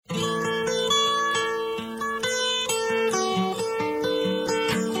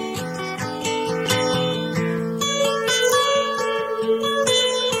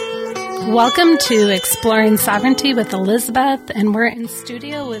Welcome to Exploring Sovereignty with Elizabeth, and we're in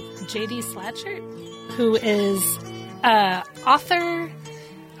studio with JD Slajchert, who is an author,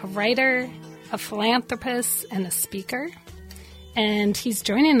 a writer, a philanthropist, and a speaker. And he's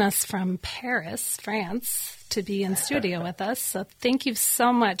joining us from Paris, France, to be in studio with us. So thank you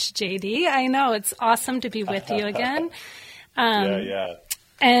so much, JD. I know it's awesome to be with you again. And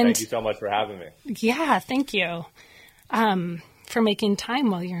thank you so much for having me. Yeah, thank you. For making time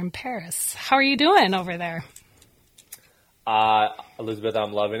while you're in Paris. How are you doing over there? Elizabeth,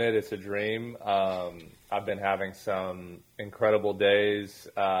 I'm loving it. It's a dream. I've been having some incredible days,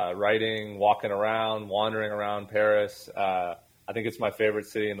 writing, walking around, wandering around Paris. I think it's my favorite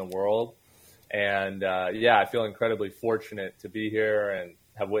city in the world. And I feel incredibly fortunate to be here and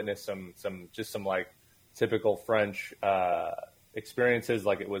have witnessed some like typical French experiences.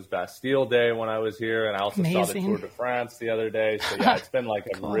 Like it was Bastille Day when I was here, and I also saw the Tour de France the other day. So yeah, it's been like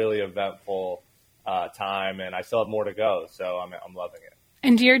a cool, really eventful time, and I still have more to go. So I'm loving it.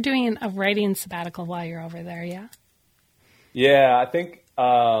 And you're doing a writing sabbatical while you're over there, yeah? Yeah, I think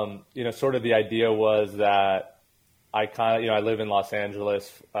sort of the idea was that I kind of I live in Los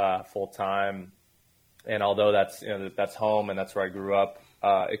Angeles full time, and although that's home and that's where I grew up,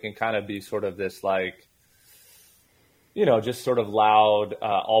 it can kind of be sort of this like, just sort of loud,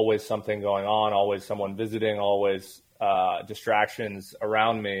 always something going on, always someone visiting, always distractions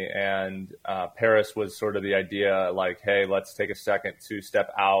around me. And Paris was sort of the idea like, hey, let's take a second to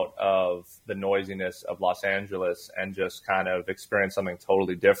step out of the noisiness of Los Angeles and just kind of experience something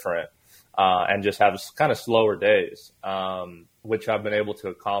totally different and just have kind of slower days, which I've been able to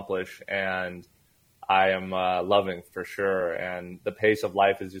accomplish. And I am loving for sure. And the pace of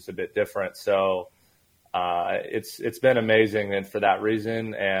life is just a bit different. So it's been amazing, and for that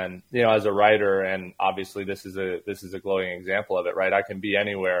reason, and as a writer, and obviously this is a glowing example of it, right? I can be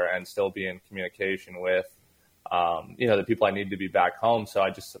anywhere and still be in communication with the people I need to be back home. So I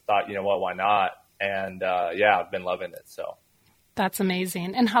just thought, why not? And I've been loving it. So that's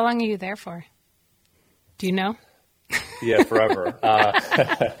amazing. And how long are you there for? Do you know? Yeah, forever.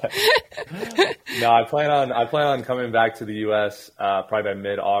 No, I plan on coming back to the U.S. Probably by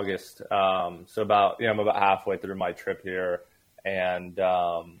mid-August. So I'm about halfway through my trip here, and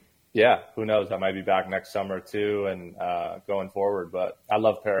who knows? I might be back next summer too, and going forward. But I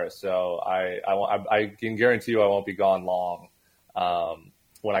love Paris, so I can guarantee you I won't be gone long.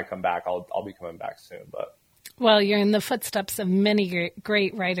 When I come back, I'll be coming back soon, but. Well, you're in the footsteps of many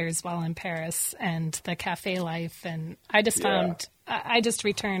great writers while in Paris and the cafe life. And I just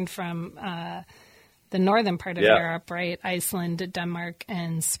returned from the northern part of Europe, right? Iceland, Denmark,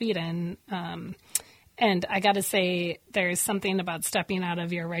 and Sweden. And I got to say, there's something about stepping out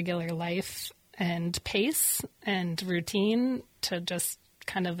of your regular life and pace and routine to just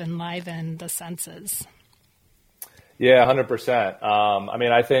kind of enliven the senses. Yeah, 100%.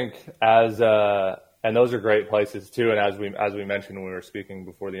 I think and those are great places too. And as we mentioned when we were speaking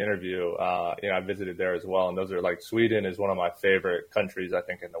before the interview, I visited there as well. And those are like, Sweden is one of my favorite countries, I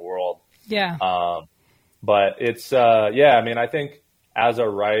think, in the world. Yeah. But it's, I think as a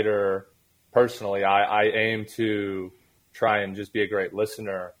writer, personally, I aim to try and just be a great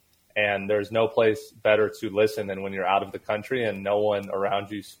listener. And there's no place better to listen than when you're out of the country and no one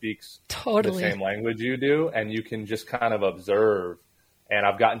around you speaks the same language you do. And you can just kind of observe. And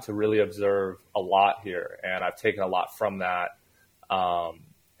I've gotten to really observe a lot here, and I've taken a lot from that.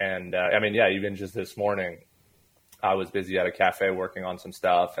 Even just this morning, I was busy at a cafe working on some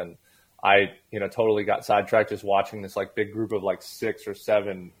stuff, and I, totally got sidetracked just watching this like big group of like 6 or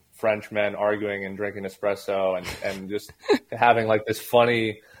 7 French men arguing and drinking espresso, and just having like this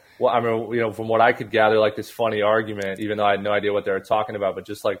funny. Well, from what I could gather, like this funny argument, even though I had no idea what they were talking about, but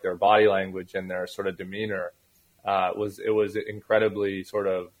just like their body language and their sort of demeanor. It was incredibly sort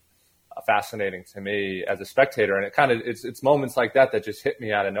of fascinating to me as a spectator, and it's moments like that just hit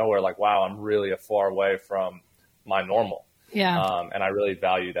me out of nowhere. Like, wow, I'm really a far away from my normal. Yeah. And I really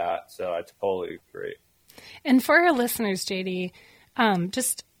value that. So I totally agree. And for our listeners, JD,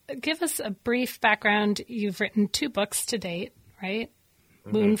 just give us a brief background. You've written 2 books to date, right?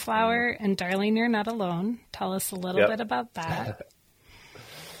 Mm-hmm. Moonflower and Darling, You're Not Alone. Tell us a little bit about that.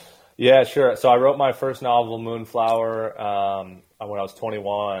 Yeah, sure. So I wrote my first novel, Moonflower, when I was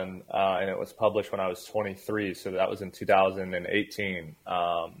 21, and it was published when I was 23. So that was in 2018.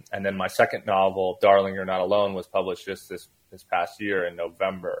 And then my second novel, Darling, You're Not Alone, was published just this past year in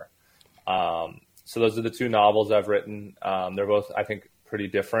November. So those are the 2 novels I've written. They're both, I think, pretty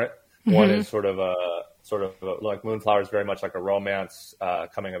different. Mm-hmm. One is sort of like Moonflower is very much like a romance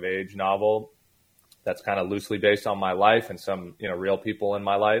coming of age novel that's kind of loosely based on my life and some real people in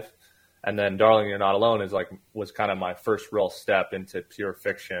my life. And then Darling, You're Not Alone was kind of my first real step into pure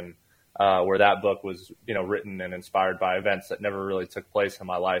fiction, where that book was, written and inspired by events that never really took place in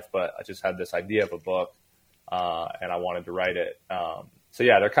my life, but I just had this idea of a book, and I wanted to write it. So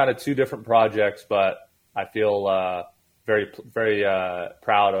yeah, they're kind of two different projects, but I feel very, very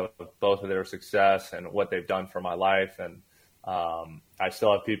proud of both of their success and what they've done for my life. And I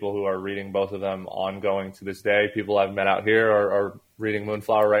still have people who are reading both of them ongoing to this day. People I've met out here are reading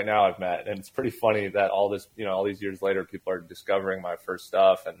Moonflower right now. I've met, and it's pretty funny that all these years later, people are discovering my first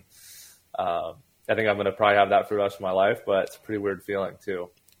stuff. And I think I'm going to probably have that for the rest of my life, but it's a pretty weird feeling too.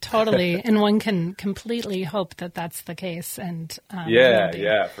 Totally. And one can completely hope that that's the case. And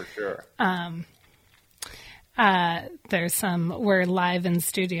yeah, for sure. We're live in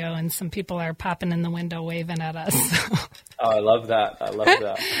studio and some people are popping in the window waving at us. Oh, I love that.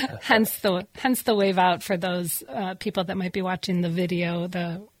 hence the wave out for those people that might be watching the video,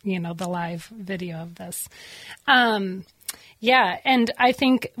 the live video of this. Yeah. And I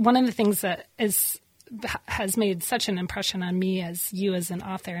think one of the things that has made such an impression on me as you as an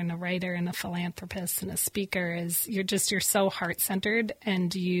author and a writer and a philanthropist and a speaker is you're so heart-centered,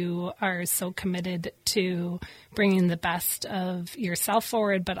 and you are so committed to bringing the best of yourself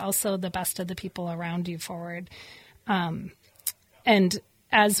forward, but also the best of the people around you forward. And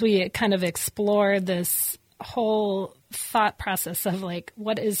as we kind of explore this whole thought process of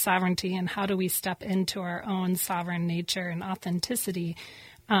what is sovereignty and how do we step into our own sovereign nature and authenticity,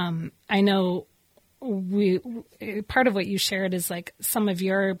 I know part of what you shared is some of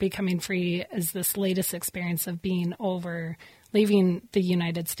your becoming free is this latest experience of leaving the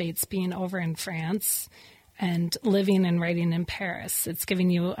United States, being over in France and living and writing in Paris. It's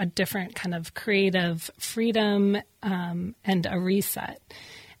giving you a different kind of creative freedom and a reset.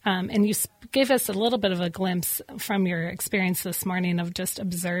 And you gave us a little bit of a glimpse from your experience this morning of just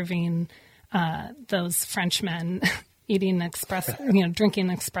observing those Frenchmen eating espresso, drinking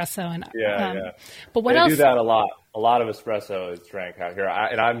espresso. And yeah. But what they else? Do that a lot. A lot of espresso is drank out here.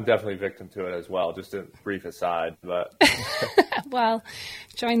 And I'm definitely victim to it as well, just a brief aside. But well,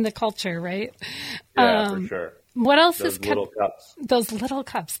 join the culture, right? Yeah, for sure. What else those is little cups? Those little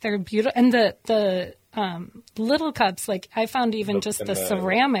cups. They're beautiful. And the little cups, I found even the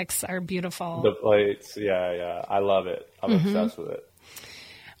ceramics are beautiful. The plates. Yeah. I love it. I'm obsessed with it.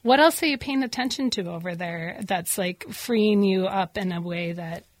 What else are you paying attention to over there that's freeing you up in a way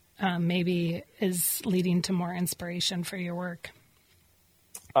that maybe is leading to more inspiration for your work?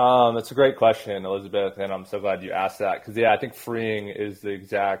 That's a great question, Elizabeth, and I'm so glad you asked that because, I think freeing is the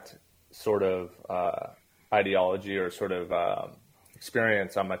exact sort of ideology or sort of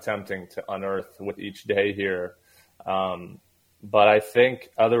experience I'm attempting to unearth with each day here. But I think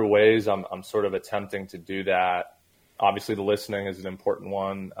other ways I'm sort of attempting to do that. Obviously, the listening is an important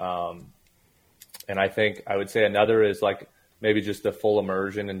one. And I think I would say another is maybe just the full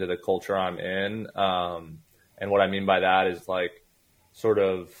immersion into the culture I'm in. And what I mean by that is sort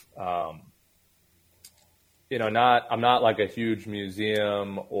of, I'm not like a huge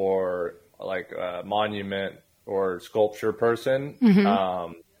museum or a monument or sculpture person.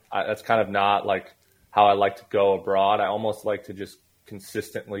 Mm-hmm. That's kind of not how I like to go abroad. I almost like to just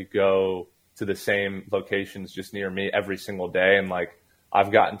consistently go to the same locations just near me every single day. And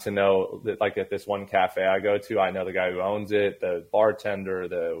I've gotten to know that at this one cafe I go to, I know the guy who owns it, the bartender,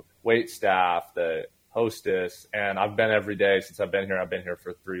 the wait staff, the hostess, and I've been every day since I've been here. I've been here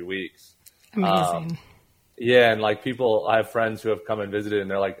for 3 weeks. Amazing. Yeah. And I have friends who have come and visited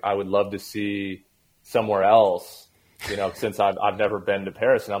and they're I would love to see somewhere else, since I've never been to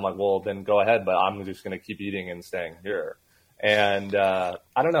Paris. And I'm well, then go ahead, but I'm just going to keep eating and staying here. And I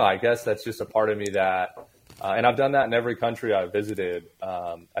don't know, I guess that's just a part of me that, and I've done that in every country I've visited,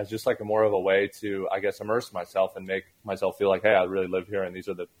 as just more of a way to, I guess, immerse myself and make myself feel hey, I really live here and these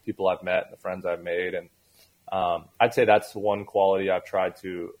are the people I've met and the friends I've made. And I'd say that's one quality I've tried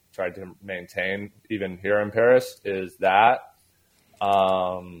to maintain even here in Paris is that.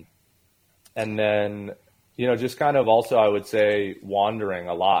 And then, just kind of also I would say wandering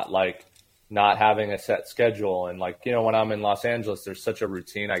a lot, not having a set schedule. And when I'm in Los Angeles, there's such a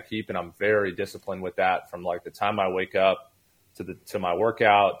routine I keep and I'm very disciplined with that from the time I wake up to my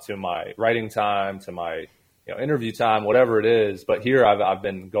workout, to my writing time, to my, interview time, whatever it is. But here I've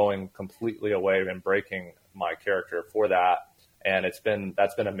been going completely away and breaking my character for that. And that's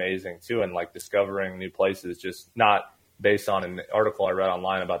been amazing too. And discovering new places, just not based on an article I read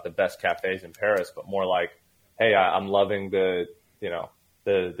online about the best cafes in Paris, but more hey, I'm loving the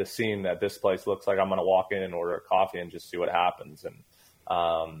scene that this place looks like. I'm going to walk in and order a coffee and just see what happens. And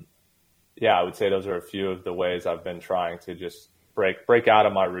I would say those are a few of the ways I've been trying to just break out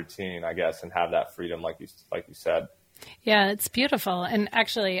of my routine, I guess, and have that freedom, like you said. Yeah, it's beautiful. And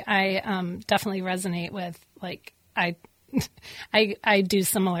actually, I definitely resonate with, like, I do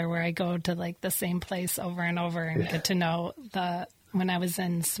similar, where I go to like the same place over and over and get to know when I was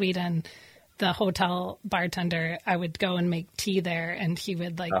in Sweden, the hotel bartender, I would go and make tea there, and he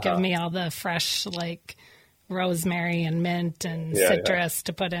would like give me all the fresh like rosemary and mint and citrus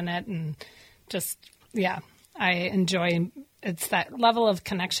to put in it. And just, I enjoy, it's that level of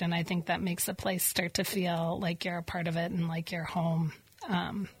connection, I think, that makes a place start to feel like you're a part of it and like you're home.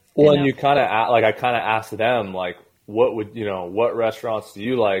 And you kind of, like, I kind of asked them, like, what restaurants do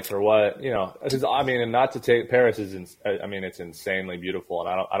you like, or what, because I mean, and not to take, Paris is, it's insanely beautiful. And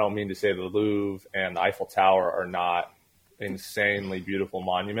I don't mean to say the Louvre and the Eiffel Tower are not insanely beautiful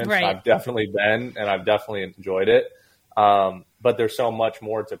monuments. Right. I've definitely been, and I've definitely enjoyed it. But there's so much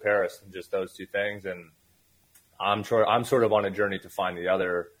more to Paris than just those two things. And I'm sort of on a journey to find the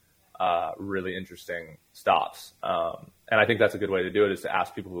other really interesting stops. And I think that's a good way to do it, is to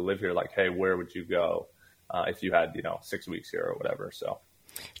ask people who live here, like, hey, where would you go if you had, 6 weeks here or whatever. So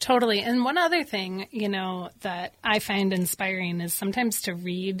totally. And one other thing, that I find inspiring is sometimes to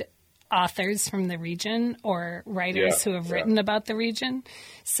read authors from the region or writers who have written about the region.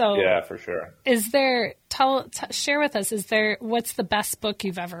 So yeah, for sure. Is there, share with us, what's the best book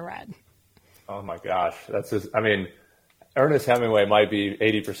you've ever read? Oh my gosh. Ernest Hemingway might be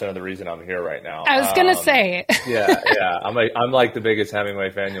 80% of the reason I'm here right now. I was going to say. Yeah. I'm like the biggest Hemingway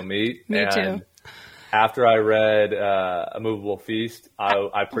fan you'll meet. Me too. After I read A Movable Feast,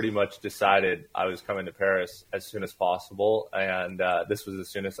 I pretty much decided I was coming to Paris as soon as possible, and this was as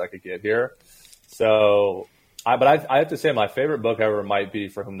soon as I could get here. So, I have to say my favorite book ever might be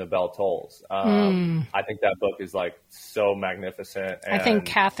For Whom the Bell Tolls. I think that book is like so magnificent. And I think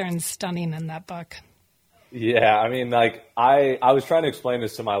Catherine's stunning in that book. Yeah, I was trying to explain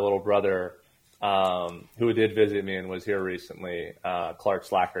this to my little brother, who did visit me and was here recently, Clark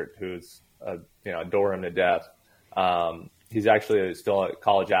Slajchert, who's adore him to death. He's actually still a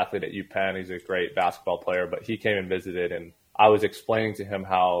college athlete at UPenn. He's a great basketball player, but he came and visited, and I was explaining to him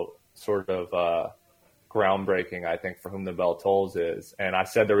how sort of groundbreaking I think For Whom the Bell Tolls is. And I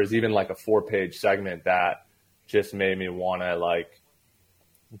said there was even like a 4-page segment that just made me want to like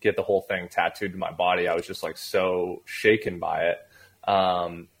get the whole thing tattooed to my body. I was just like so shaken by it.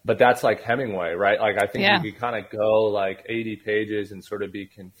 But that's like Hemingway, right? Like, I think you could kind of go like 80 pages and sort of be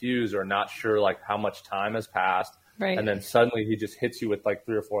confused or not sure like how much time has passed. Right. And then suddenly he just hits you with like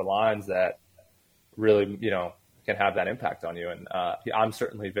 3 or 4 lines that really, can have that impact on you. And I'm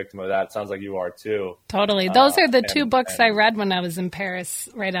certainly a victim of that. It sounds like you are too. Totally. Those are the two books I read when I was in Paris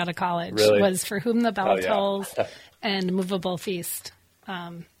right out of college. Really? Was For Whom the Bell Tolls and Movable Feast.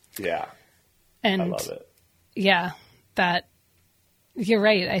 Yeah. And I love it. Yeah, you're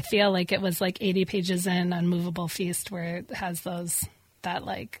right. I feel like it was like 80 pages in on Movable Feast where it has that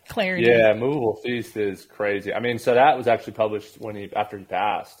like clarity. Yeah, Movable Feast is crazy. So that was actually published after he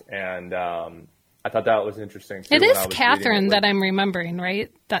passed. And I thought that was interesting too. It is Catherine that I'm remembering,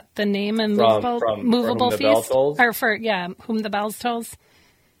 right? That the name in Movable Feast? Or Whom the Bells Tolls?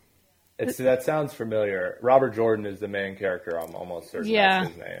 That sounds familiar. Robert Jordan is the main character. I'm almost certain that's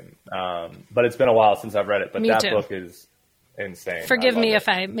his name. But it's been a while since I've read it. But that book is insane. Forgive me if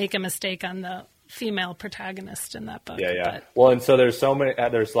I make a mistake on the female protagonist in that book. Yeah. But. Well, and so there's so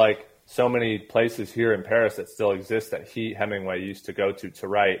many places here in Paris that still exist that Hemingway used to go to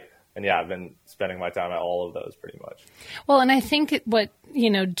write. And I've been spending my time at all of those pretty much. Well, and I think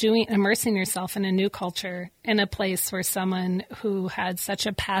immersing yourself in a new culture in a place where someone who had such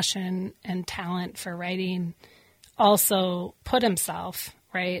a passion and talent for writing also put himself,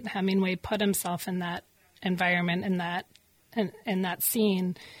 right? Hemingway put himself in that environment, in that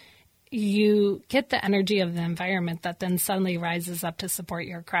scene. You get the energy of the environment that then suddenly rises up to support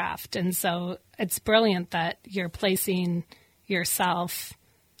your craft. And so it's brilliant that you're placing yourself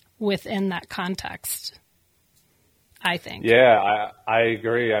within that context, I think. Yeah, I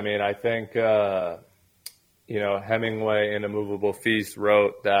agree. I think, Hemingway in A Movable Feast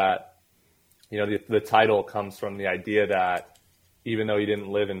wrote that, the title comes from the idea that even though he didn't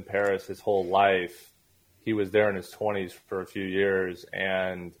live in Paris his whole life, he was there in his 20s for a few years.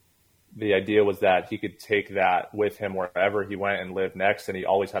 And the idea was that he could take that with him wherever he went and lived next. And he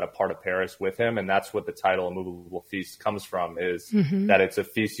always had a part of Paris with him. And that's what the title A Movable Feast comes from, is that it's a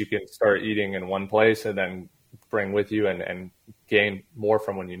feast you can start eating in one place and then bring with you and gain more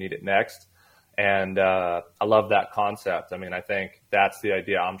from when you need it next. And I love that concept. I think that's the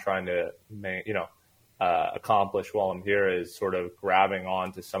idea I'm trying to accomplish while I'm here, is sort of grabbing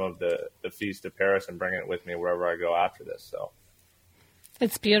on to some of the feast of Paris and bringing it with me wherever I go after this. So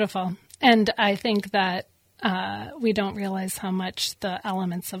It's beautiful. And I think that we don't realize how much the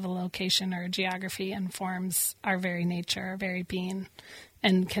elements of a location or geography informs our very nature, our very being,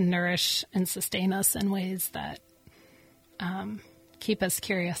 and can nourish and sustain us in ways that keep us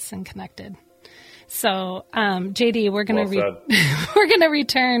curious and connected. So, JD, we're going we're going to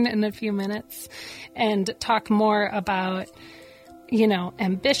return in a few minutes and talk more about,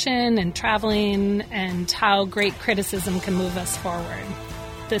 ambition and traveling and how great criticism can move us forward.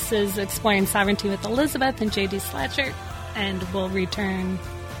 This is Exploring Sovereignty with Elizabeth and JD Slajchert, and we'll return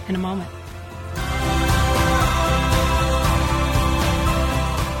in a moment.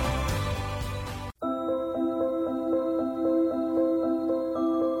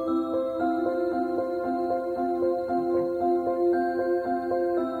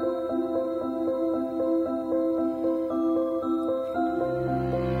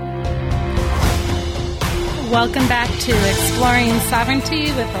 Welcome back to Exploring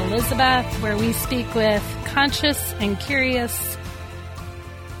Sovereignty with Elizabeth, where we speak with conscious and curious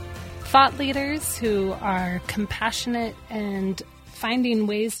thought leaders who are compassionate and finding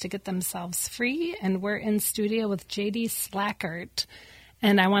ways to get themselves free. And we're in studio with JD Slajchert.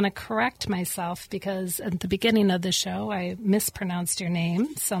 And I want to correct myself because at the beginning of the show, I mispronounced your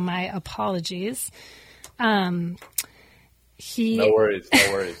name. So my apologies. No worries.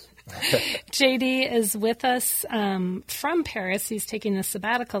 JD is with us from Paris. He's taking a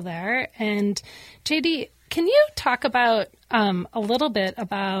sabbatical there. And JD, can you talk about a little bit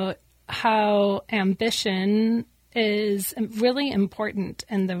about how ambition is really important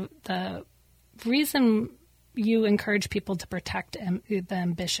and the reason you encourage people to protect the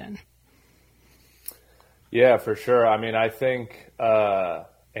ambition? Yeah, for sure. I mean, I think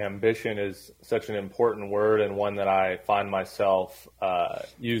ambition is such an important word and one that I find myself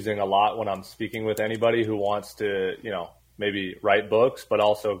using a lot when I'm speaking with anybody who wants to, maybe write books, but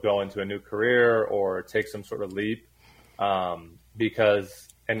also go into a new career or take some sort of leap. Because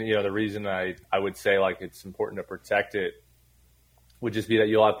the reason I would say like it's important to protect it would just be that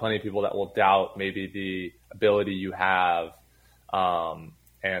you'll have plenty of people that will doubt maybe the ability you have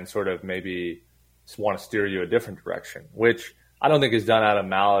and sort of maybe want to steer you a different direction, which I don't think is done out of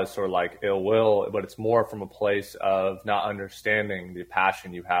malice or like ill will, but it's more from a place of not understanding the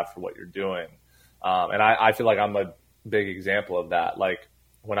passion you have for what you're doing. And I feel like I'm a big example of that. Like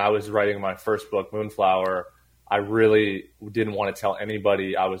when I was writing my first book, Moonflower, I really didn't want to tell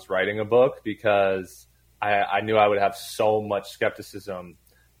anybody I was writing a book because I knew I would have so much skepticism,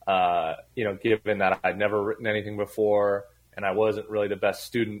 given that I'd never written anything before and I wasn't really the best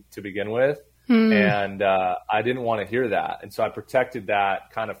student to begin with. And I didn't want to hear that. And so I protected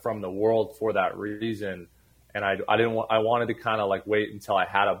that kind of from the world for that reason. And I wanted to kind of like wait until I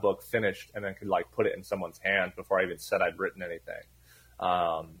had a book finished and then could like put it in someone's hands before I even said I'd written anything.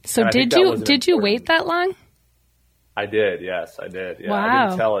 So did you wait that long? I did. Yes, I did. Yeah. Wow. I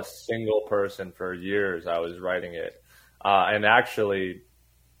didn't tell a single person for years I was writing it. And actually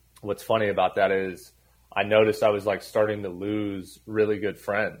what's funny about that is I noticed I was like starting to lose really good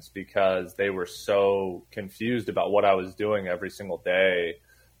friends because they were so confused about what I was doing every single day.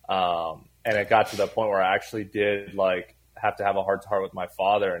 And it got to the point where I actually did like have to have a heart to heart with my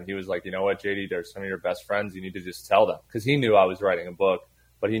father. And he was like, you know what, JD, there's some of your best friends. You need to just tell them, because he knew I was writing a book,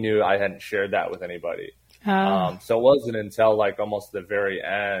 but he knew I hadn't shared that with anybody. So it wasn't until like almost the very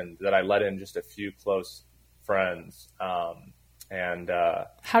end that I let in just a few close friends. I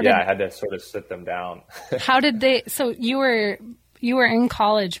had to sort of sit them down. How did they? So you were in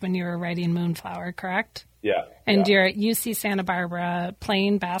college when you were writing Moonflower, correct? Yeah. And you're at UC Santa Barbara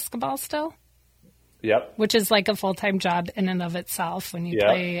playing basketball still? Yep. Which is like a full-time job in and of itself when you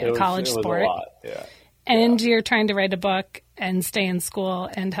play a college sport. It was a lot. Yeah. And you're trying to write a book and stay in school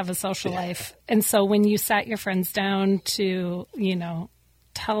and have a social life. And so when you sat your friends down to,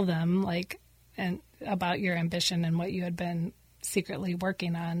 tell them about your ambition and what you had been secretly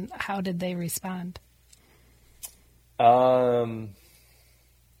working on, how did they respond? It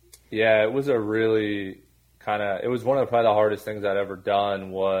was a really it was one of probably the hardest things I'd ever done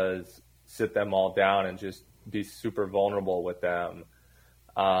was sit them all down and just be super vulnerable with them.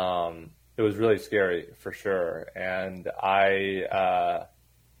 It was really scary for sure. And I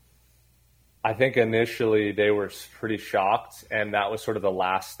think initially they were pretty shocked, and that was sort of the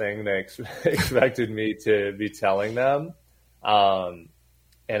last thing they expected me to be telling them. And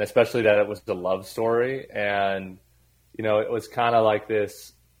especially that it was a love story. And, it was kind of like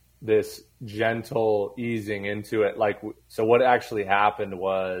this gentle easing into it. So what actually happened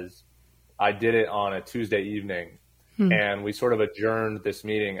was I did it on a Tuesday evening, and we sort of adjourned this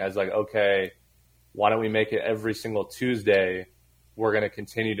meeting as like, okay, why don't we make it every single Tuesday we're going to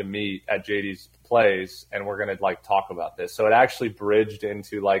continue to meet at JD's place and we're going to like talk about this. So it actually bridged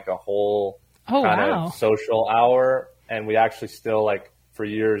into like a whole of social hour. And we actually still like for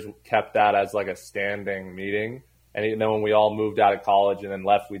years kept that as like a standing meeting. And then when we all moved out of college and then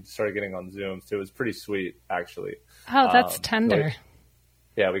left, we started getting on Zoom. So it was pretty sweet, actually. Oh, that's tender.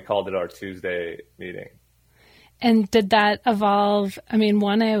 Yeah, we called it our Tuesday meeting. And did that evolve? I mean,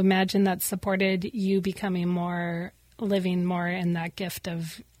 one, I imagine that supported you becoming living more in that gift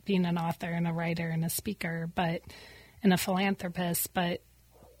of being an author and a writer and a speaker, and a philanthropist. But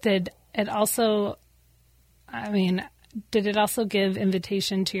did it also give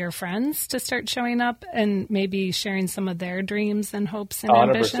invitation to your friends to start showing up and maybe sharing some of their dreams and hopes and 100%,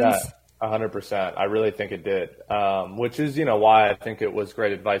 ambitions? 100%. I really think it did, which is, why I think it was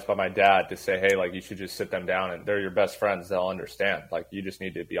great advice by my dad to say, hey, like, you should just sit them down and they're your best friends. They'll understand. Like, you just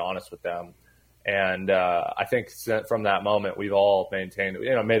need to be honest with them. And I think from that moment, we've all maintained,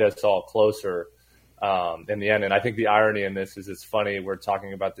 made us all closer in the end. And I think the irony in this is it's funny. We're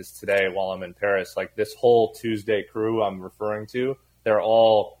talking about this today while I'm in Paris. Like this whole Tuesday crew I'm referring to, they're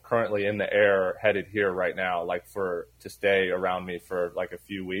all currently in the air headed here right now, like to stay around me for like a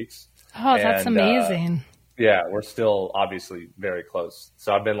few weeks. Oh, that's amazing. Yeah, we're still obviously very close.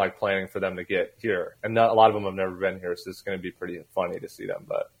 So I've been like planning for them to get here. And a lot of them have never been here. So it's going to be pretty funny to see them.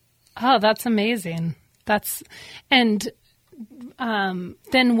 But oh, that's amazing. Then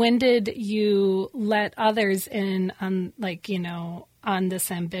when did you let others in on on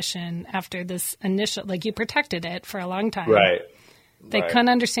this ambition after this initial, like you protected it for a long time. Right. They couldn't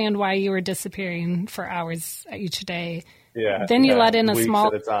understand why you were disappearing for hours each day. Yeah. Then you let in a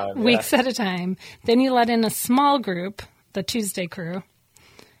weeks at a time. Then you let in a small group, the Tuesday crew.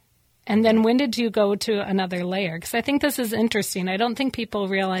 And then when did you go to another layer? Because I think this is interesting. I don't think people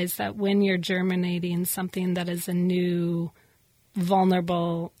realize that when you're germinating something that is a new,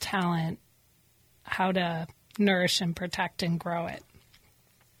 vulnerable talent, how to nourish and protect and grow it.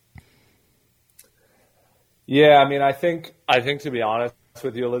 Yeah, I mean, I think to be honest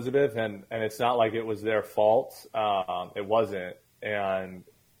with you, Elizabeth, and it's not like it was their fault. It wasn't.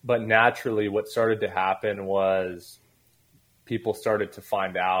 But naturally what started to happen was people started to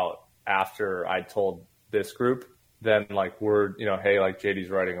find out after I told this group, then like word, hey, like JD's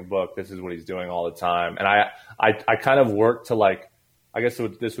writing a book. This is what he's doing all the time. And I kind of worked to like, I guess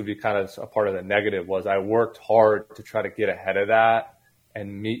this would be kind of a part of the negative was I worked hard to try to get ahead of that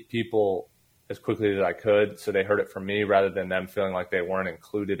and meet people as quickly as I could. So they heard it from me rather than them feeling like they weren't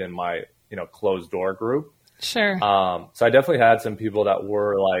included in my, closed door group. Sure. So I definitely had some people that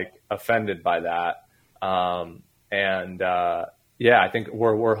were like offended by that. Yeah, I think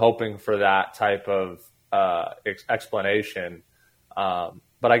we're hoping for that type of explanation.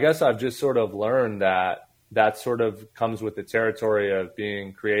 But I guess I've just sort of learned that sort of comes with the territory of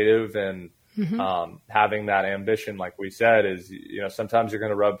being creative and having that ambition, like we said, is, sometimes you're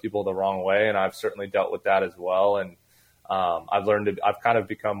going to rub people the wrong way. And I've certainly dealt with that as well. And I've kind of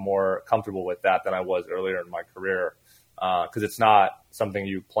become more comfortable with that than I was earlier in my career. Because it's not something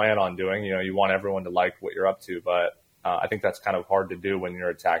you plan on doing. You want everyone to like what you're up to, but I think that's kind of hard to do when you're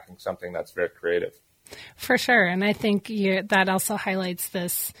attacking something that's very creative. For sure. And I think that also highlights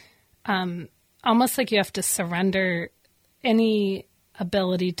this, almost like you have to surrender any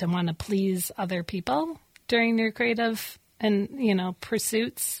ability to want to please other people during your creative and,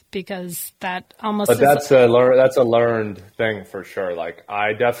 pursuits, because that almost But that's a learned thing for sure. Like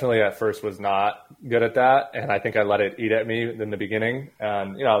I definitely at first was not good at that. And I think I let it eat at me in the beginning.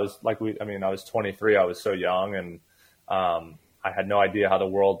 And, I was I was 23. I was so young and, I had no idea how the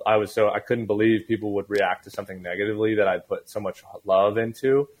world, I couldn't believe people would react to something negatively that I put so much love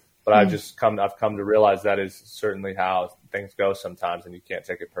into, but I've come to realize that is certainly how things go sometimes and you can't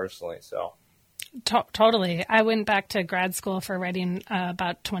take it personally. So. Totally. I went back to grad school for writing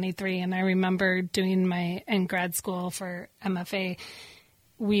about 23, and I remember doing in grad school for MFA,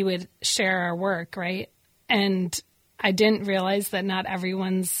 we would share our work, right? And I didn't realize that not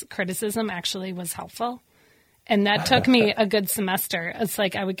everyone's criticism actually was helpful. And that took me a good semester. It's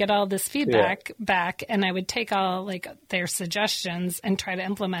like I would get all this feedback back and I would take all like their suggestions and try to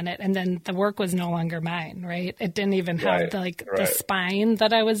implement it. And then the work was no longer mine, right? It didn't even have the spine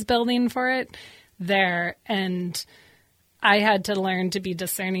that I was building for it there. And I had to learn to be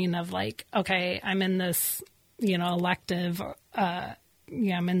discerning of like, okay, I'm in this, elective,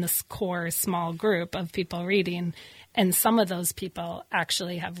 I'm in this core small group of people reading. And some of those people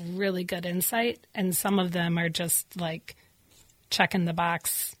actually have really good insight, and some of them are just like checking the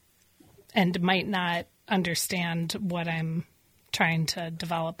box and might not understand what I'm trying to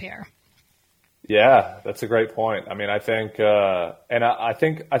develop here. Yeah, that's a great point. I mean, I think, and I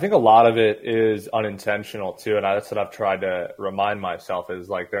think a lot of it is unintentional too. And that's what I've tried to remind myself is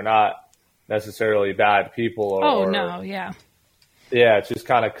like, they're not necessarily bad people Oh, no. Yeah. yeah, it just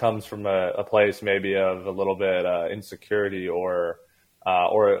kind of comes from a place maybe of a little bit, insecurity or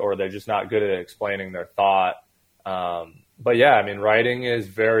they're just not good at explaining their thought. But yeah, I mean, writing is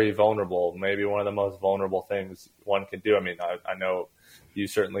very vulnerable, maybe one of the most vulnerable things one can do. I mean, I know you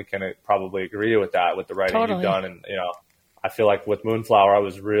certainly can probably agree with that, with the writing Totally. you've done. And, I feel like with Moonflower, I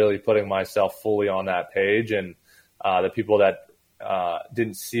was really putting myself fully on that page, and the people that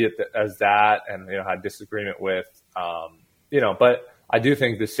didn't see it as that and, had disagreement with, but I do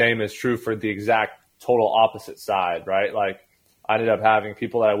think the same is true for the exact total opposite side, right? Like, I ended up having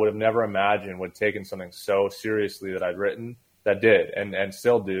people that I would have never imagined would have taken something so seriously that I'd written that did and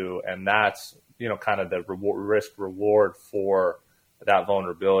still do. And that's, kind of the risk reward for that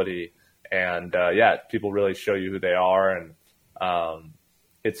vulnerability. And people really show you who they are. And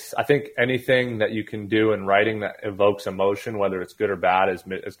I think anything that you can do in writing that evokes emotion, whether it's good or bad,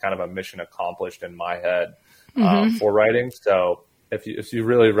 is kind of a mission accomplished in my head for writing. So if you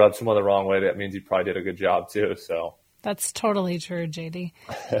really rub someone the wrong way, that means you probably did a good job too. So. That's totally true, JD.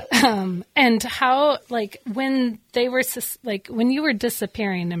 And how, when they were, when you were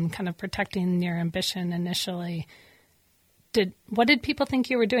disappearing and kind of protecting your ambition initially, what did people think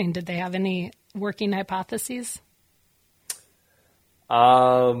you were doing? Did they have any working hypotheses?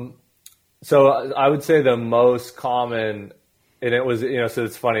 So I would say the most common, and it was, so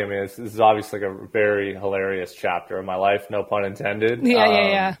it's funny. I mean, this is obviously like a very hilarious chapter of my life, no pun intended.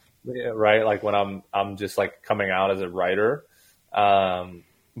 Yeah. Yeah, right. Like when I'm just like coming out as a writer.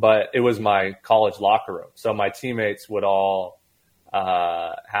 But it was my college locker room. So my teammates would all,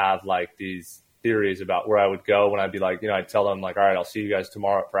 have like these theories about where I would go when I'd be like, I'd tell them like, all right, I'll see you guys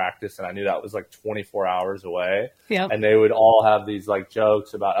tomorrow at practice. And I knew that was like 24 hours away. Yep. And they would all have these like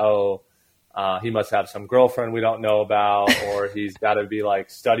jokes about, he must have some girlfriend we don't know about, or he's got to be like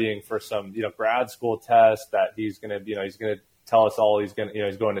studying for some, grad school test that he's going to, he's going to tell us all he's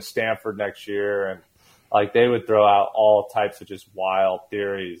going to Stanford next year. And like, they would throw out all types of just wild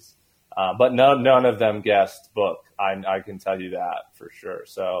theories. But none of them guessed book. I can tell you that for sure.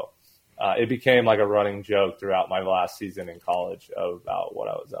 So, it became like a running joke throughout my last season in college about what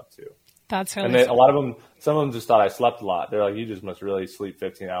I was up to. That's really, and then a lot of them, some of them just thought I slept a lot. They're like, you just must really sleep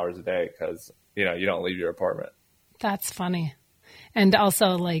 15 hours a day because, you don't leave your apartment. That's funny. And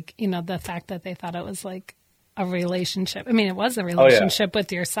also the fact that they thought it was like a relationship. I mean, it was a relationship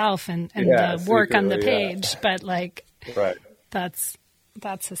with yourself and the work on the page, but like, right. That's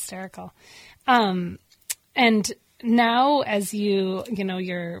hysterical. And now as you've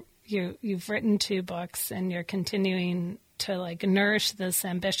written 2 books and you're continuing to like nourish this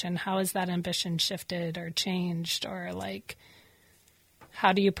ambition, how has that ambition shifted or changed, or like,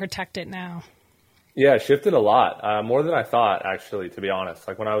 how do you protect it now? Yeah, it shifted a lot, more than I thought, actually, to be honest.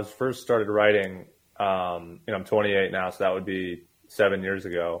 Like when I was first started writing, I'm 28 now, so that would be 7 years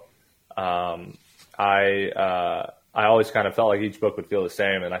ago. I always kind of felt like each book would feel the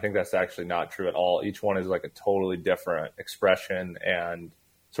same. And I think that's actually not true at all. Each one is like a totally different expression and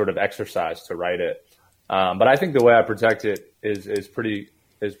sort of exercise to write it. But I think the way I protect it is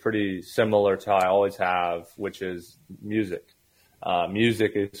pretty similar to how I always have, which is music.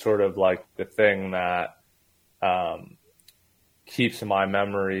 Music is sort of like the thing that keeps my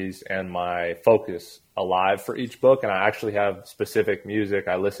memories and my focus alive for each book. And I actually have specific music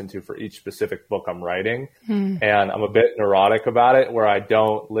I listen to for each specific book I'm writing. And I'm a bit neurotic about it, where I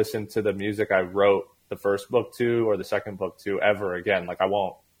don't listen to the music I wrote the first book to or the second book to ever again. Like I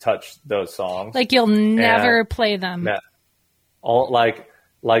won't touch those songs. Like you'll never play them. Like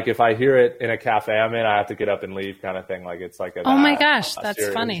if I hear it in a cafe I'm in, I have to get up and leave kind of thing. Like it's like oh my gosh, that's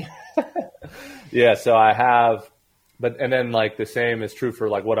series. Funny. Yeah, so I have, and then like the same is true for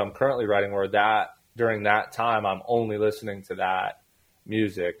like what I'm currently writing, where that during that time I'm only listening to that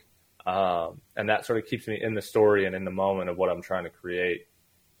music, and that sort of keeps me in the story and in the moment of what I'm trying to create.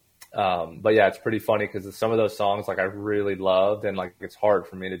 But yeah, it's pretty funny because some of those songs like I really loved, and like it's hard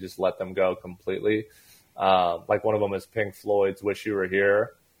for me to just let them go completely. Like one of them is Pink Floyd's "Wish You Were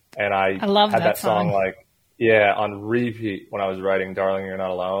Here," and I love had that song like on repeat when I was writing "Darling, You're Not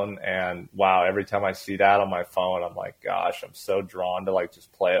Alone." And wow, every time I see that on my phone, I'm like, gosh, I'm so drawn to like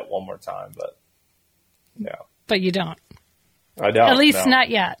just play it one more time. But yeah, but you don't. I don't. At least not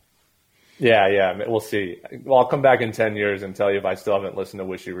yet. Yeah, we'll see. Well, I'll come back in 10 years and tell you if I still haven't listened to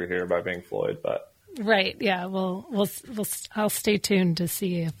 "Wish You Were Here" by Pink Floyd, but. Right. Yeah. I'll stay tuned to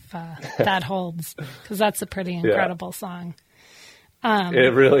see if that holds, because that's a pretty incredible song.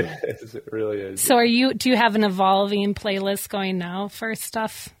 It really is. It really is. So do you have an evolving playlist going now for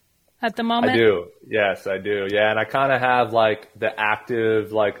stuff at the moment? I do. Yes, I do. Yeah. And I kind of have like the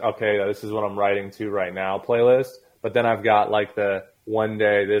active, like, okay, this is what I'm writing to right now playlist. But then I've got like the one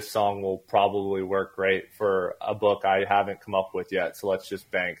day this song will probably work great for a book I haven't come up with yet. So let's just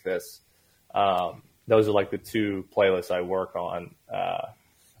bank this. Those are like the two playlists I work on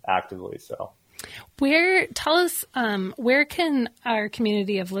actively. So. Tell us, where can our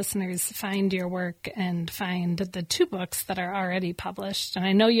community of listeners find your work and find the two books that are already published? And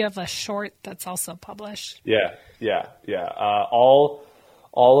I know you have a short that's also published. Yeah.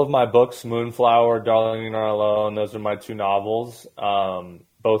 All of my books, Moonflower, Darling You're Not Alone, those are my two novels,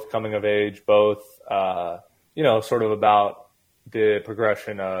 both coming of age, both, sort of about the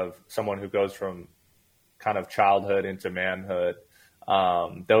progression of someone who goes from kind of childhood into manhood.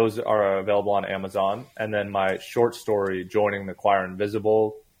 Those are available on Amazon. And then my short story, Joining the Choir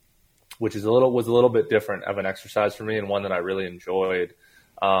Invisible, which was a little bit different of an exercise for me and one that I really enjoyed,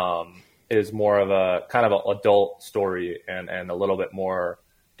 is more of a kind of an adult story and a little bit more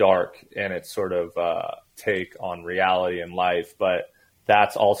dark in its sort of take on reality and life. But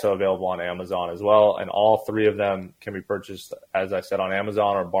that's also available on Amazon as well. And all three of them can be purchased, as I said, on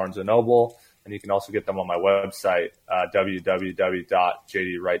Amazon or Barnes & Noble. And you can also get them on my website,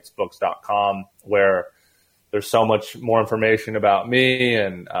 www.jdwritesbooks.com, where there's so much more information about me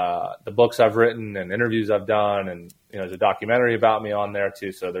and the books I've written and interviews I've done. And, there's a documentary about me on there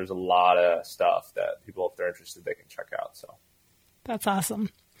too. So there's a lot of stuff that people, if they're interested, they can check out. So that's awesome.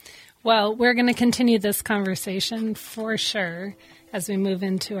 Well, we're going to continue this conversation for sure as we move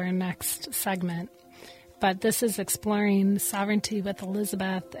into our next segment. But this is Exploring Sovereignty with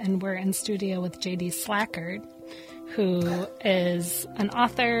Elizabeth, and we're in studio with J.D. Slajchert, who is an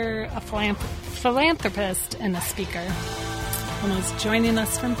author, a philanthropist, and a speaker, and is joining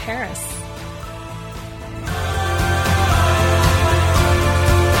us from Paris.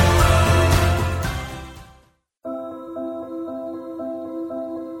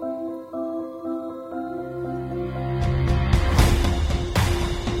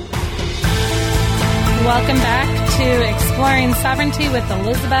 Welcome back to Exploring Sovereignty with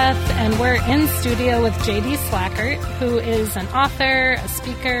Elizabeth, and we're in studio with J.D. Slajchert, who is an author, a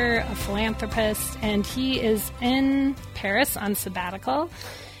speaker, a philanthropist, and he is in Paris on sabbatical.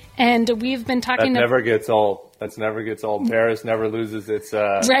 And we've been talking. That never gets old. Paris never loses its.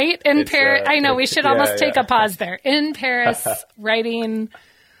 Right in Paris, I know we should almost take a pause there. In Paris, writing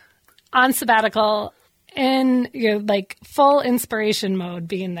on sabbatical, in like full inspiration mode,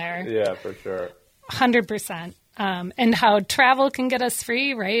 being there. Yeah, for sure. 100%. And how travel can get us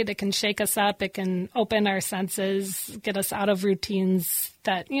free, right? It can shake us up. It can open our senses, get us out of routines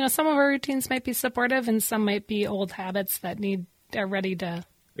that, some of our routines might be supportive and some might be old habits that are ready to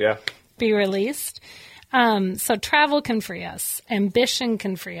be released. So travel can free us. Ambition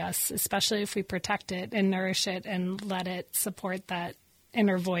can free us, especially if we protect it and nourish it and let it support that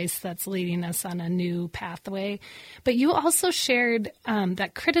inner voice that's leading us on a new pathway. But you also shared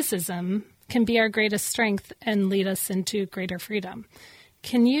that criticism can be our greatest strength and lead us into greater freedom.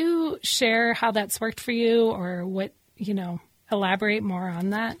 Can you share how that's worked for you, or what, elaborate more on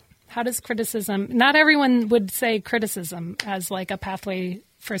that? How does criticism, not everyone would say criticism as like a pathway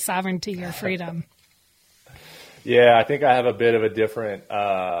for sovereignty or freedom. Yeah, I think I have a bit of a different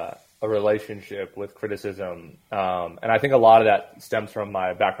a relationship with criticism. And I think a lot of that stems from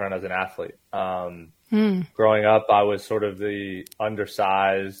my background as an athlete. Growing up, I was sort of the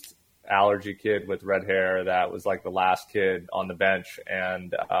undersized allergy kid with red hair that was like the last kid on the bench.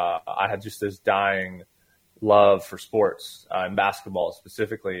 And I had just this dying love for sports and basketball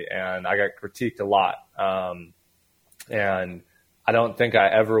specifically. And I got critiqued a lot. And I don't think I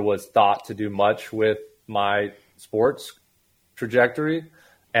ever was thought to do much with my sports trajectory.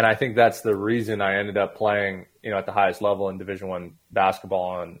 And I think that's the reason I ended up playing, at the highest level in Division I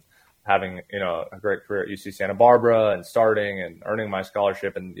basketball and having, a great career at UC Santa Barbara and starting and earning my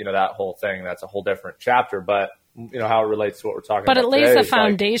scholarship and, that whole thing. That's a whole different chapter, but how it relates to what we're talking about. But it lays a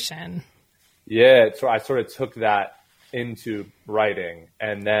foundation. So I sort of took that into writing.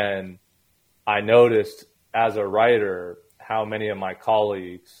 And then I noticed as a writer how many of my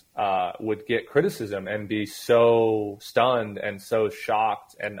colleagues would get criticism and be so stunned and so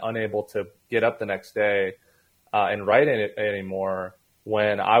shocked and unable to get up the next day and write it anymore,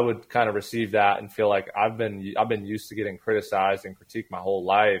 when I would kind of receive that and feel like I've been used to getting criticized and critiqued my whole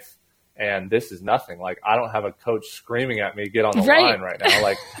life, and this is nothing. Like, I don't have a coach screaming at me, get on the line right now.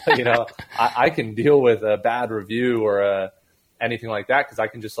 Like, I can deal with a bad review or anything like that because I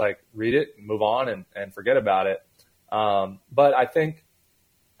can just like read it and move on and forget about it. But I think,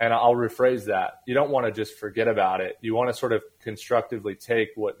 and I'll rephrase that, you don't want to just forget about it. You want to sort of constructively take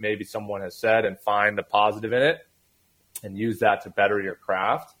what maybe someone has said and find the positive in it and use that to better your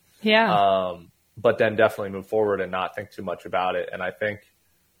craft. Yeah. But then definitely move forward and not think too much about it. And I think,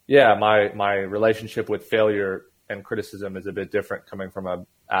 yeah, my relationship with failure and criticism is a bit different coming from an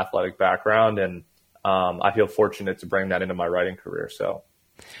athletic background. And I feel fortunate to bring that into my writing career. So,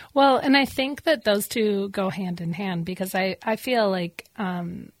 well, and I think that those two go hand in hand because I feel like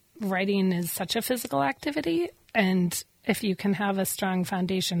writing is such a physical activity. And if you can have a strong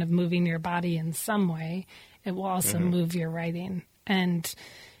foundation of moving your body in some way, it will also move your writing. And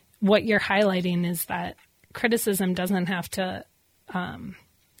what you're highlighting is that criticism doesn't have to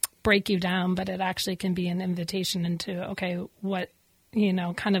break you down, but it actually can be an invitation into, okay, what,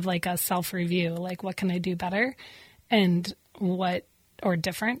 kind of like a self-review, like what can I do better and what, or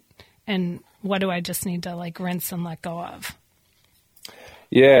different, and what do I just need to like rinse and let go of?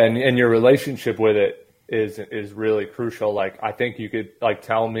 Yeah. And your relationship with it is really crucial. Like, I think you could like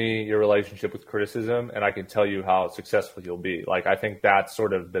tell me your relationship with criticism and I can tell you how successful you'll be. Like, I think that's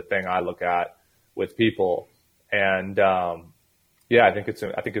sort of the thing I look at with people. And, yeah, I think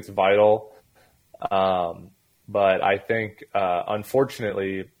it's vital. But I think,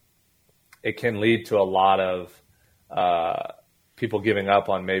 unfortunately it can lead to a lot of, people giving up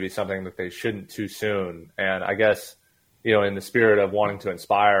on maybe something that they shouldn't too soon. And I guess, in the spirit of wanting to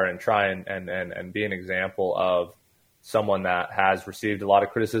inspire and try and be an example of someone that has received a lot of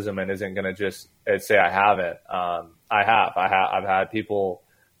criticism and isn't going to just say, I haven't. I've had people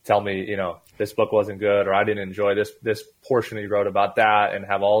tell me, this book wasn't good, or I didn't enjoy this portion you wrote about that, and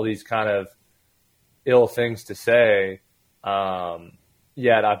have all these kind of ill things to say.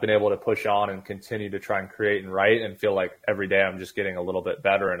 Yet I've been able to push on and continue to try and create and write and feel like every day I'm just getting a little bit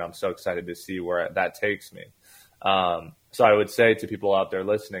better. And I'm so excited to see where that takes me. So I would say to people out there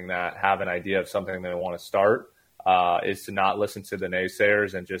listening that have an idea of something they want to start, is to not listen to the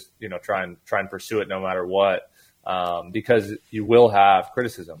naysayers and just, try and pursue it no matter what. Because you will have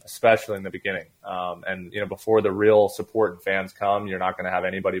criticism, especially in the beginning. And, before the real support and fans come, you're not going to have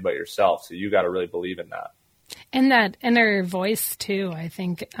anybody but yourself. So you got to really believe in that. And that inner voice too, I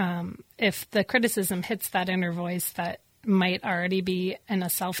think, if the criticism hits that inner voice that might already be in a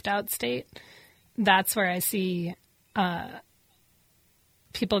self-doubt state, that's where I see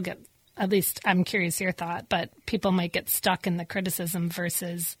people get, at least I'm curious your thought, but people might get stuck in the criticism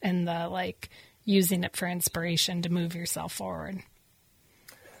versus in the like using it for inspiration to move yourself forward.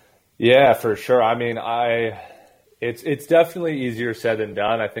 Yeah, for sure. I mean, it's definitely easier said than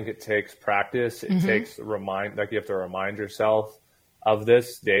done. I think it takes practice. It takes you have to remind yourself of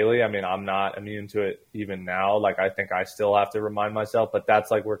this daily. I mean, I'm not immune to it even now. Like, I think I still have to remind myself, but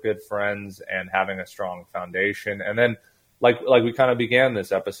that's like, we're good friends and having a strong foundation. And then like we kind of began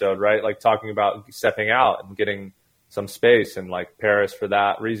this episode, right? Like talking about stepping out and getting some space, and like Paris for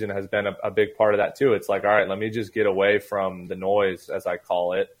that reason has been a big part of that too. It's like, all right, let me just get away from the noise, as I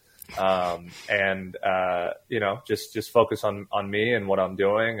call it. And just focus on me and what I'm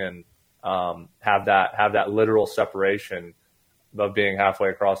doing, and, have that literal separation of being halfway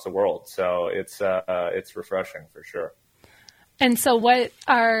across the world. So it's refreshing for sure. And so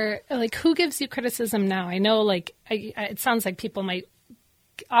who gives you criticism now? I know it sounds like people might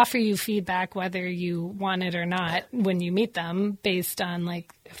offer you feedback whether you want it or not when you meet them based on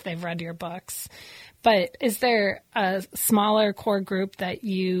like if they've read your books. But is there a smaller core group that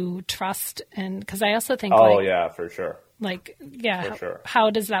you trust? And because I also think, yeah, for sure. For sure. How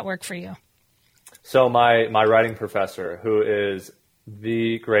does that work for you? So my writing professor, who is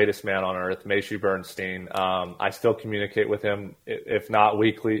the greatest man on earth, Macy Bernstein, I still communicate with him, if not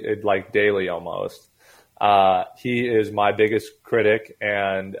weekly, like daily almost. He is my biggest critic.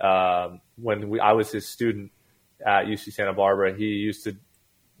 And when I was his student at UC Santa Barbara, he used to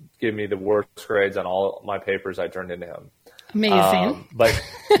give me the worst grades on all my papers I turned into him. Amazing. But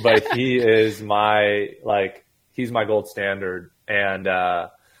he is he's my gold standard. And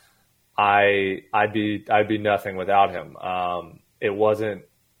I'd be nothing without him. It wasn't,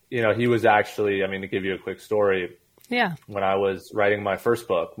 he was actually, to give you a quick story. Yeah. When I was writing my first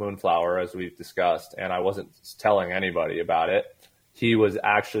book, Moonflower, as we've discussed, and I wasn't telling anybody about it, he was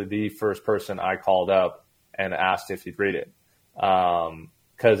actually the first person I called up and asked if he'd read it.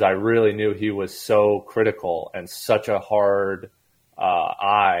 Because I really knew he was so critical and such a hard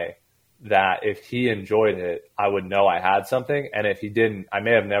eye that if he enjoyed it, I would know I had something. And if he didn't, I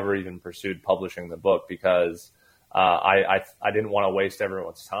may have never even pursued publishing the book because I didn't want to waste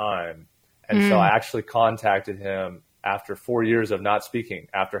everyone's time. And so I actually contacted him after 4 years of not speaking,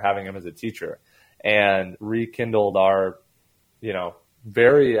 after having him as a teacher. and rekindled our,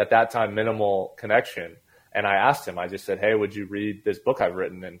 very at that time minimal connection. And I asked him, I just said, hey, would you read this book I've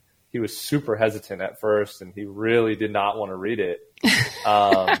written? And he was super hesitant at first, and he really did not want to read it.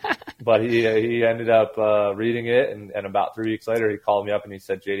 But he ended up reading it, and about 3 weeks later, he called me up and he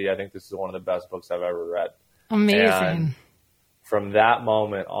said, JD, I think this is one of the best books I've ever read. Amazing. And from that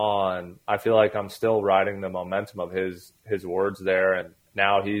moment on, I feel like I'm still riding the momentum of his words there. And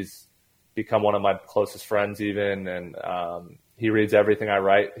now he's become one of my closest friends even. And he reads everything I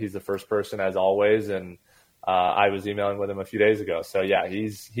write. He's the first person, as always. And I was emailing with him a few days ago. So yeah,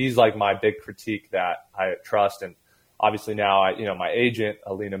 he's like my big critique that I trust. And obviously now my agent,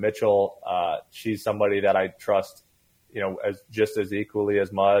 Alina Mitchell, she's somebody that I trust, as just as equally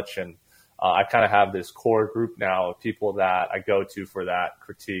as much. And I kind of have this core group now of people that I go to for that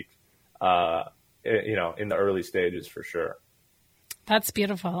critique, in the early stages for sure. That's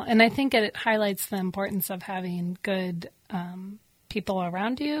beautiful. And I think it highlights the importance of having good people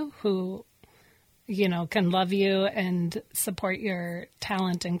around you who, can love you and support your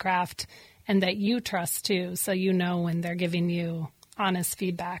talent and craft, and that you trust too. So when they're giving you honest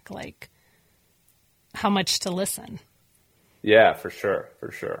feedback, like how much to listen. Yeah, for sure.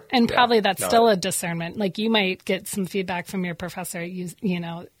 And probably that's still a discernment. Like you might get some feedback from your professor,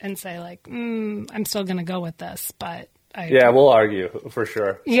 and say like, I'm still going to go with this, but we'll argue for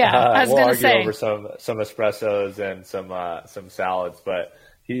sure. Yeah, I was going to say over some espressos and some salads, but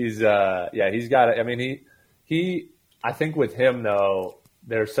he's got it. I mean, he I think with him though,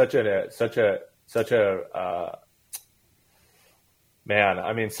 there's such a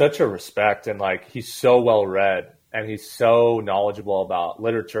respect, and like he's so well read and he's so knowledgeable about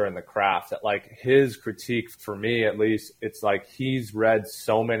literature and the craft that like his critique, for me at least, it's like he's read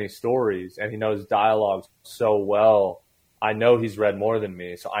so many stories and he knows dialogue so well. I know he's read more than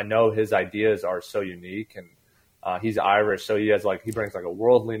me, so I know his ideas are so unique, and he's Irish, so he brings like a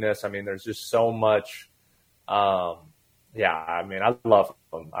worldliness. I mean, there's just so much. I love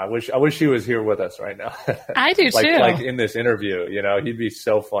him. I wish he was here with us right now. I do too. Like in this interview, he'd be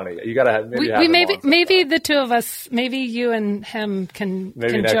so funny. You got to have maybe the two of us, maybe you and him can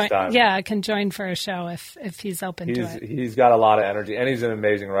next join. time. Yeah, can join for a show if he's open to it. He's got a lot of energy, and he's an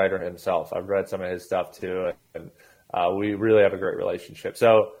amazing writer himself. I've read some of his stuff too, and we really have a great relationship.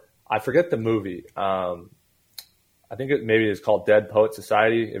 So I forget the movie. I think maybe it's called Dead Poet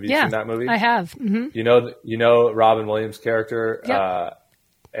Society. Have you seen that movie? I have. Mm-hmm. You know Robin Williams' character, yep.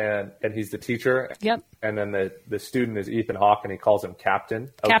 And he's the teacher. Yep. And then the student is Ethan Hawke, and he calls him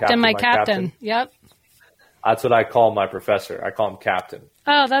Captain. Captain, my Captain. Yep. That's what I call my professor. I call him Captain.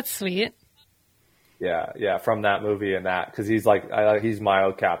 Oh, that's sweet. Yeah, from that movie and that, because he's like, he's my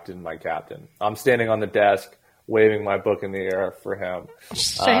Captain, my Captain. I'm standing on the desk, waving my book in the air for him.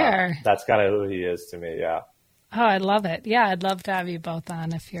 Sure. That's kind of who he is to me, yeah. Oh, I love it. Yeah, I'd love to have you both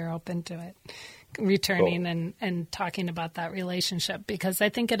on if you're open to it, returning cool. and talking about that relationship, because I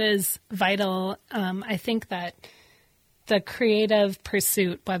think it is vital. I think that the creative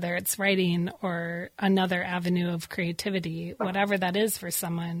pursuit, whether it's writing or another avenue of creativity, whatever that is for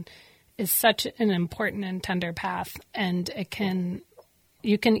someone, is such an important and tender path. And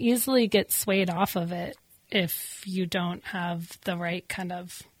you can easily get swayed off of it if you don't have the right kind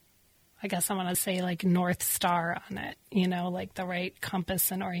of, I guess I want to say like North Star on it, like the right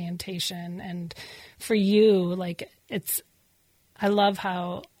compass and orientation. And for you, like I love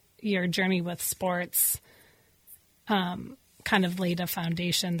how your journey with sports kind of laid a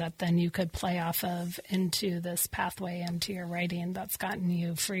foundation that then you could play off of into this pathway into your writing that's gotten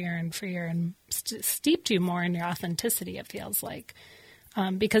you freer and freer and steeped you more in your authenticity, it feels like.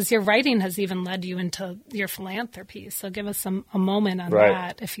 Because your writing has even led you into your philanthropy. So give us a moment on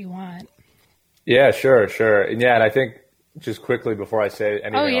that if you want. Yeah, sure. And I think just quickly before I say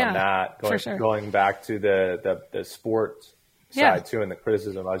anything on that, going back to the sports side too and the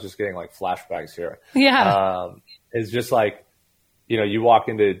criticism, I was just getting like flashbacks here. Yeah. It's just like, you walk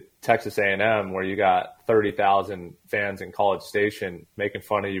into Texas A&M where you got 30,000 fans in College Station making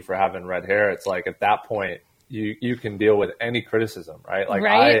fun of you for having red hair. It's like at that point, you can deal with any criticism, right?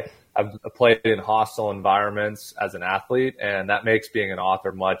 Like I've played in hostile environments as an athlete, and that makes being an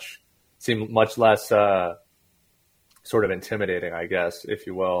author seem much less sort of intimidating, I guess, if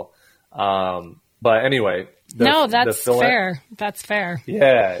you will. But anyway, that's fair. That's fair.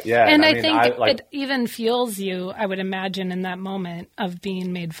 Yeah. And I think it even fuels you, I would imagine, in that moment of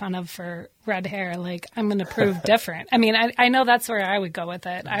being made fun of for red hair. Like, I'm going to prove different. I mean, I know that's where I would go with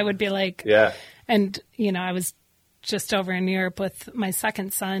it. I would be like, and, I was just over in Europe with my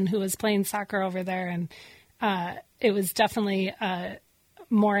second son who was playing soccer over there. And it was definitely a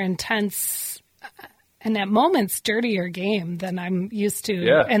more intense and at moments dirtier game than I'm used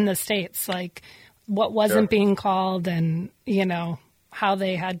to in the States. Like what wasn't being called and, you know, how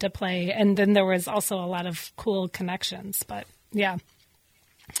they had to play. And then there was also a lot of cool connections, but yeah.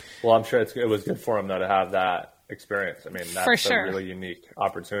 Well, I'm sure it was good for him though to have that experience. I mean, that's a really unique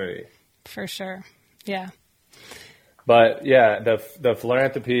opportunity. For sure. Yeah. But yeah, the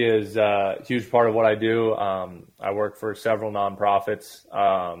philanthropy is a huge part of what I do. I work for several nonprofits,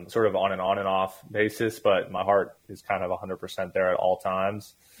 sort of on and off basis, but my heart is kind of 100% there at all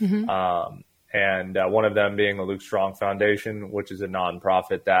times. Mm-hmm. And one of them being the Luke Strong Foundation, which is a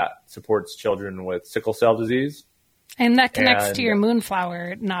nonprofit that supports children with sickle cell disease. And that connects to your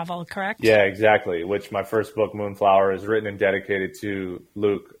Moonflower novel, correct? Yeah, exactly. Which my first book, Moonflower, is written and dedicated to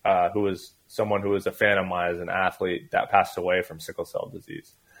Luke, who was someone who was a fan of mine as an athlete that passed away from sickle cell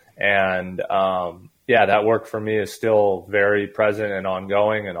disease. And that work for me is still very present and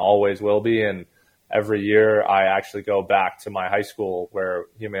ongoing and always will be. And every year I actually go back to my high school where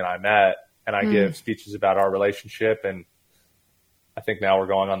Humi and I met, and I give speeches about our relationship. And I think now we're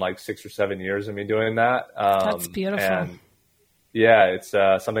going on like 6 or 7 years of me doing that. That's beautiful. And yeah, it's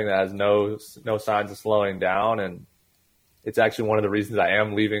something that has no signs of slowing down. And it's actually one of the reasons I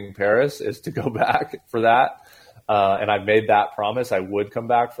am leaving Paris is to go back for that. And I've made that promise. I would come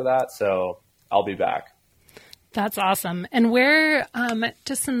back for that. So I'll be back. That's awesome. And where,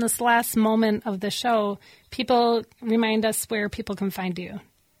 just in this last moment of the show, people remind us where people can find you.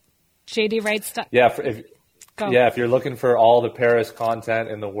 JD Wrights. Yeah. If you're looking for all the Paris content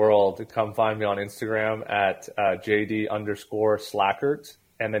in the world, come find me on Instagram at JD_Slajchert.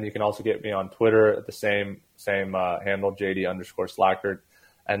 And then you can also get me on Twitter at the same handle, JD_Slajchert.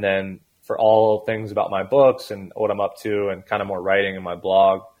 And then for all things about my books and what I'm up to and kind of more writing in my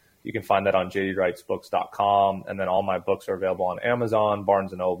blog, you can find that on jdwrightsbooks.com. And then all my books are available on Amazon,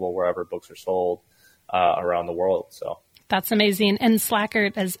 Barnes & Noble, wherever books are sold around the world. So that's amazing. And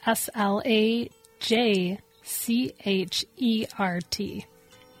Slajchert is SLAJCHERT.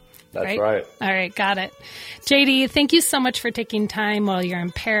 That's right. All right. Got it. JD, thank you so much for taking time while you're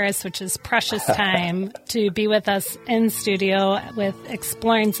in Paris, which is precious time, to be with us in studio with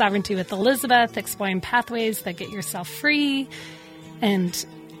Exploring Sovereignty with Elizabeth, exploring pathways that get yourself free, and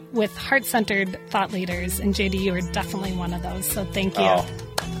with heart-centered thought leaders. And JD, you are definitely one of those. So thank you. Oh,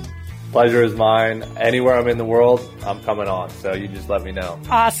 pleasure is mine. Anywhere I'm in the world, I'm coming on. So you just let me know.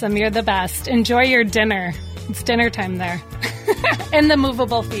 Awesome. You're the best. Enjoy your dinner. It's dinner time there. In the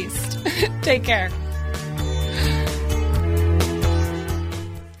movable feast. Take care.